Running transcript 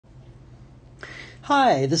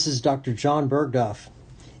Hi, this is Dr. John Bergdorf.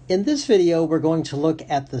 In this video, we're going to look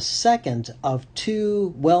at the second of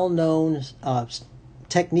two well-known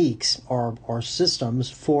techniques or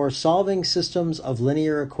systems for solving systems of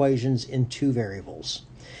linear equations in two variables.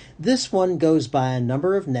 This one goes by a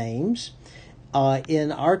number of names.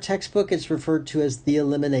 In our textbook, it's referred to as the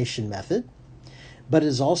elimination method, but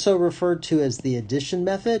is also referred to as the addition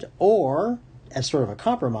method, or, as sort of a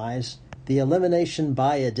compromise, the elimination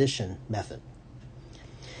by addition method.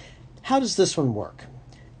 How does this one work?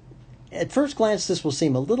 At first glance, this will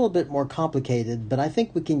seem a little bit more complicated, but I think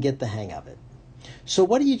we can get the hang of it. So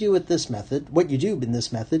what do you do with this method? What you do in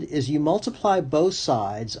this method is you multiply both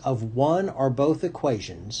sides of one or both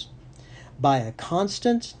equations by a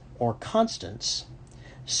constant or constants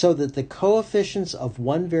so that the coefficients of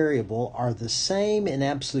one variable are the same in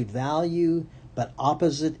absolute value but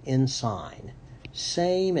opposite in sign.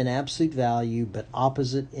 Same in absolute value but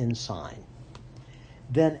opposite in sign.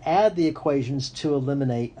 Then add the equations to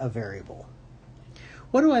eliminate a variable.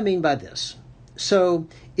 What do I mean by this? So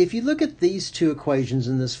if you look at these two equations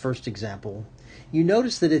in this first example, you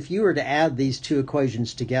notice that if you were to add these two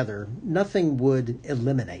equations together, nothing would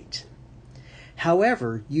eliminate.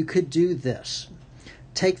 However, you could do this.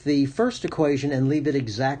 Take the first equation and leave it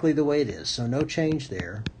exactly the way it is, so no change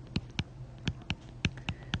there.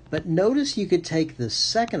 But notice you could take the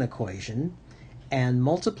second equation and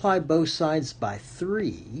multiply both sides by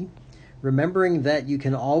 3, remembering that you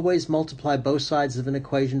can always multiply both sides of an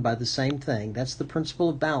equation by the same thing. That's the principle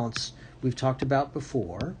of balance we've talked about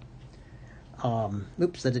before.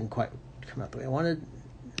 Oops, that didn't quite come out the way I wanted.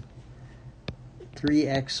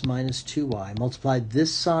 3x minus 2y. Multiply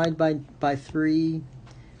this side by 3,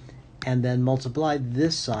 and then multiply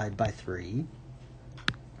this side by 3.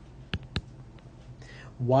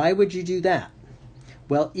 Why would you do that?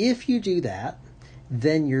 Well, if you do that,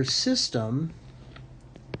 then your system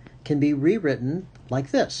can be rewritten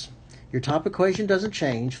like this. Your top equation doesn't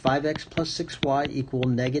change, 5x plus 6y equal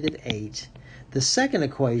negative 8. The second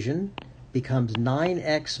equation becomes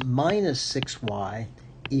 9x minus 6y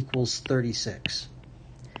equals 36.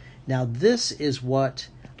 Now this is what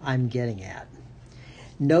I'm getting at.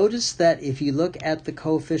 Notice that if you look at the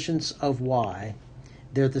coefficients of y,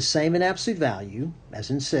 they're the same in absolute value, as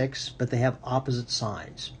in 6, but they have opposite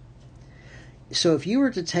signs. So if you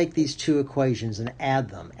were to take these two equations and add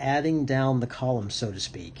them, adding down the column, so to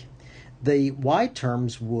speak, the y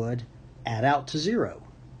terms would add out to 0.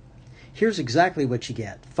 Here's exactly what you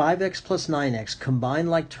get. 5x plus 9x combined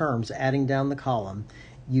like terms, adding down the column,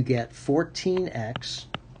 you get 14x,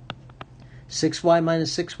 6y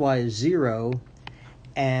minus 6y is 0,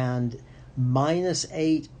 and minus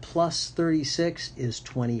 8 plus 36 is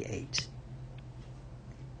 28.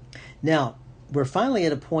 Now, we're finally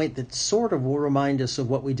at a point that sort of will remind us of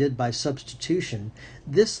what we did by substitution.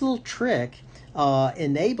 This little trick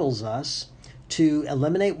enables us to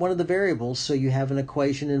eliminate one of the variables so you have an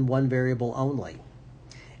equation in one variable only.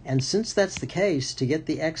 And since that's the case, to get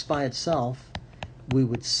the x by itself, we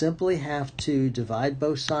would simply have to divide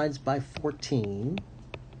both sides by 14.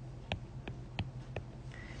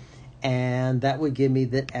 And that would give me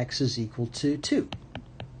that x is equal to 2.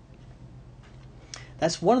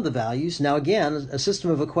 That's one of the values. Now again, a system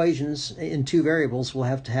of equations in two variables will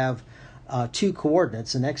have to have two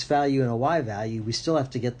coordinates, an x value and a y value. We still have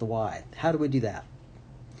to get the y. How do we do that?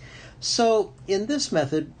 So in this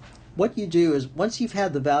method, what you do is once you've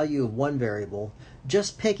had the value of one variable,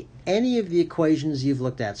 just pick any of the equations you've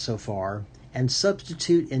looked at so far and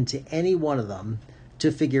substitute into any one of them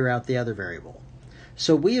to figure out the other variable.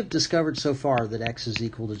 So we have discovered so far that x is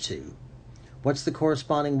equal to 2. What's the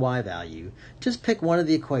corresponding y value? Just pick one of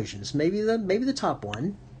the equations, maybe the top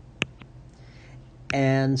one,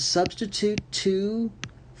 and substitute 2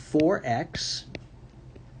 for x.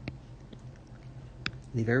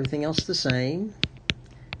 Leave everything else the same.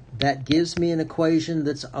 That gives me an equation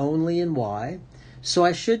that's only in y. So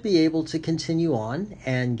I should be able to continue on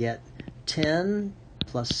and get 10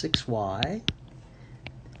 plus 6y. Leave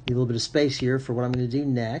a little bit of space here for what I'm going to do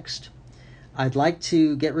next. I'd like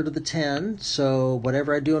to get rid of the 10, so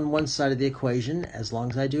whatever I do on one side of the equation, as long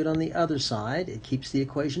as I do it on the other side, it keeps the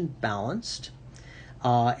equation balanced.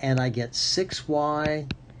 And I get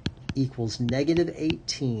 6y equals negative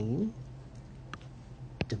 18.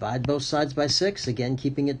 Divide both sides by 6, again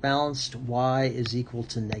keeping it balanced. Y is equal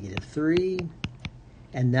to negative 3.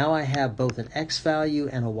 And now I have both an x value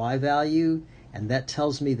and a y value, and that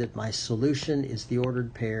tells me that my solution is the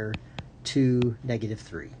ordered pair 2, negative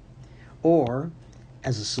 3. Or,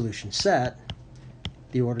 as a solution set,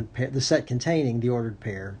 the set containing the ordered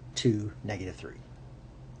pair 2, negative 3.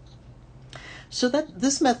 So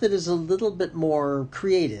this method is a little bit more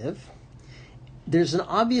creative. There's an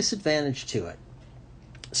obvious advantage to it.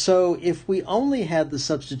 So if we only had the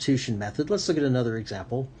substitution method, let's look at another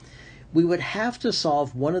example. We would have to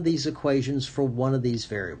solve one of these equations for one of these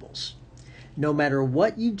variables. No matter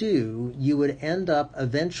what you do, you would end up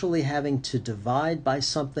eventually having to divide by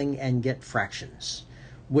something and get fractions,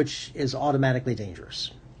 which is automatically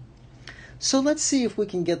dangerous. So let's see if we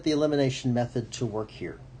can get the elimination method to work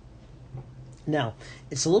here. Now,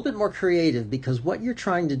 it's a little bit more creative because what you're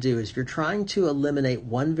trying to do is you're trying to eliminate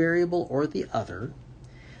one variable or the other,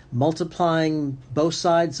 multiplying both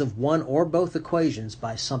sides of one or both equations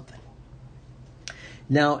by something.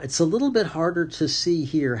 Now, it's a little bit harder to see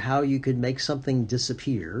here how you could make something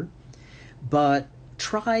disappear, but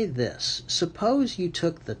try this. Suppose you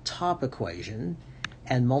took the top equation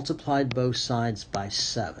and multiplied both sides by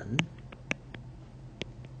 7,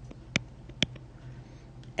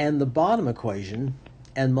 and the bottom equation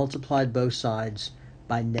and multiplied both sides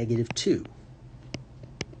by -2.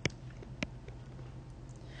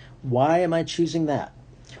 Why am I choosing that?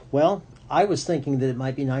 Well, I was thinking that it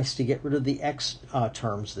might be nice to get rid of the x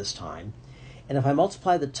terms this time. And if I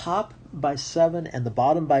multiply the top by 7 and the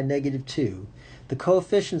bottom by -2, the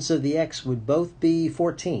coefficients of the x would both be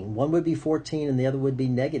 14. One would be 14 and the other would be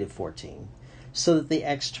 -14, so that the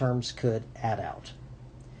x terms could add out.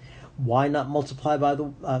 Why not multiply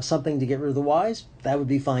by something to get rid of the y's? That would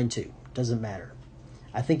be fine too. Doesn't matter.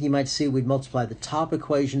 I think you might see we'd multiply the top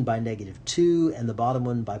equation by -2 and the bottom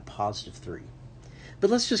one by +3. But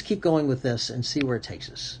let's just keep going with this and see where it takes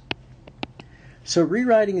us. So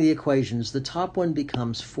rewriting the equations, the top one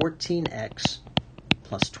becomes 14x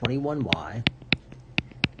plus 21y.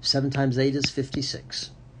 7 times 8 is 56.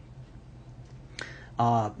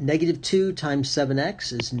 -2 times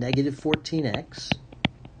 7x is -14x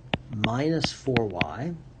minus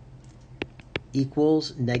 4y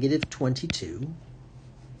equals -22.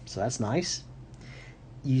 So that's nice.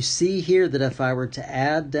 You see here that if I were to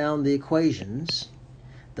add down the equations,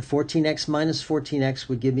 the 14x minus 14x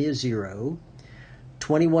would give me a 0.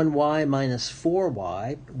 21y minus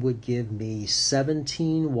 4y would give me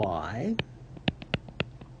 17y,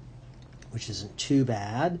 which isn't too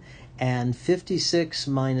bad. And 56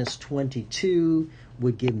 minus 22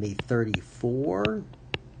 would give me 34.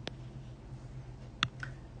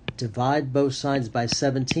 Divide both sides by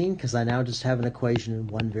 17 because I now just have an equation in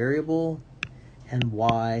one variable, and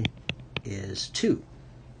y is 2.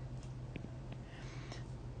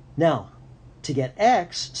 Now, to get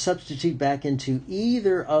x, substitute back into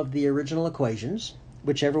either of the original equations,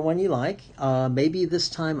 whichever one you like. Maybe this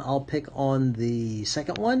time I'll pick on the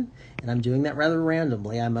second one, and I'm doing that rather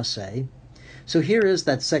randomly, I must say. So here is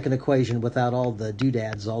that second equation without all the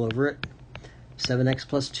doodads all over it. 7x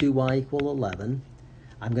plus 2y equal 11.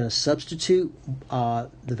 I'm going to substitute the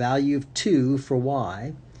value of 2 for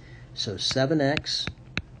y. So 7x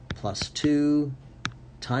plus 2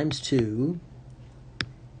 times 2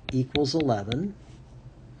 equals 11.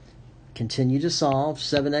 Continue to solve.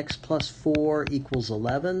 7x plus 4 equals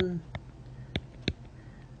 11.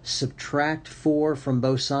 Subtract 4 from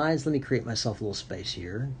both sides. Let me create myself a little space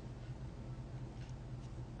here.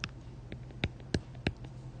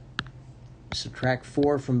 Subtract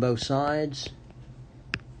 4 from both sides.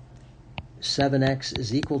 7x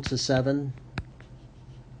is equal to 7.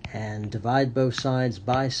 And divide both sides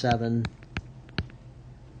by 7.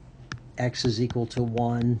 X is equal to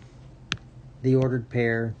 1. The ordered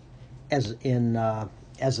pair as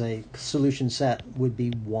a solution set would be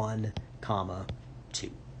 1,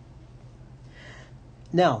 2.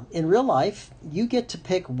 Now, in real life, you get to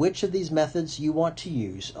pick which of these methods you want to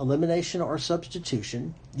use, elimination or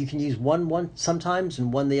substitution. You can use one sometimes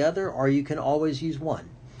and one the other, or you can always use one.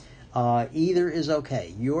 Either is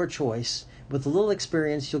okay, your choice. With a little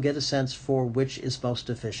experience, you'll get a sense for which is most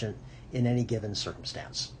efficient in any given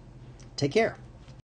circumstance. Take care.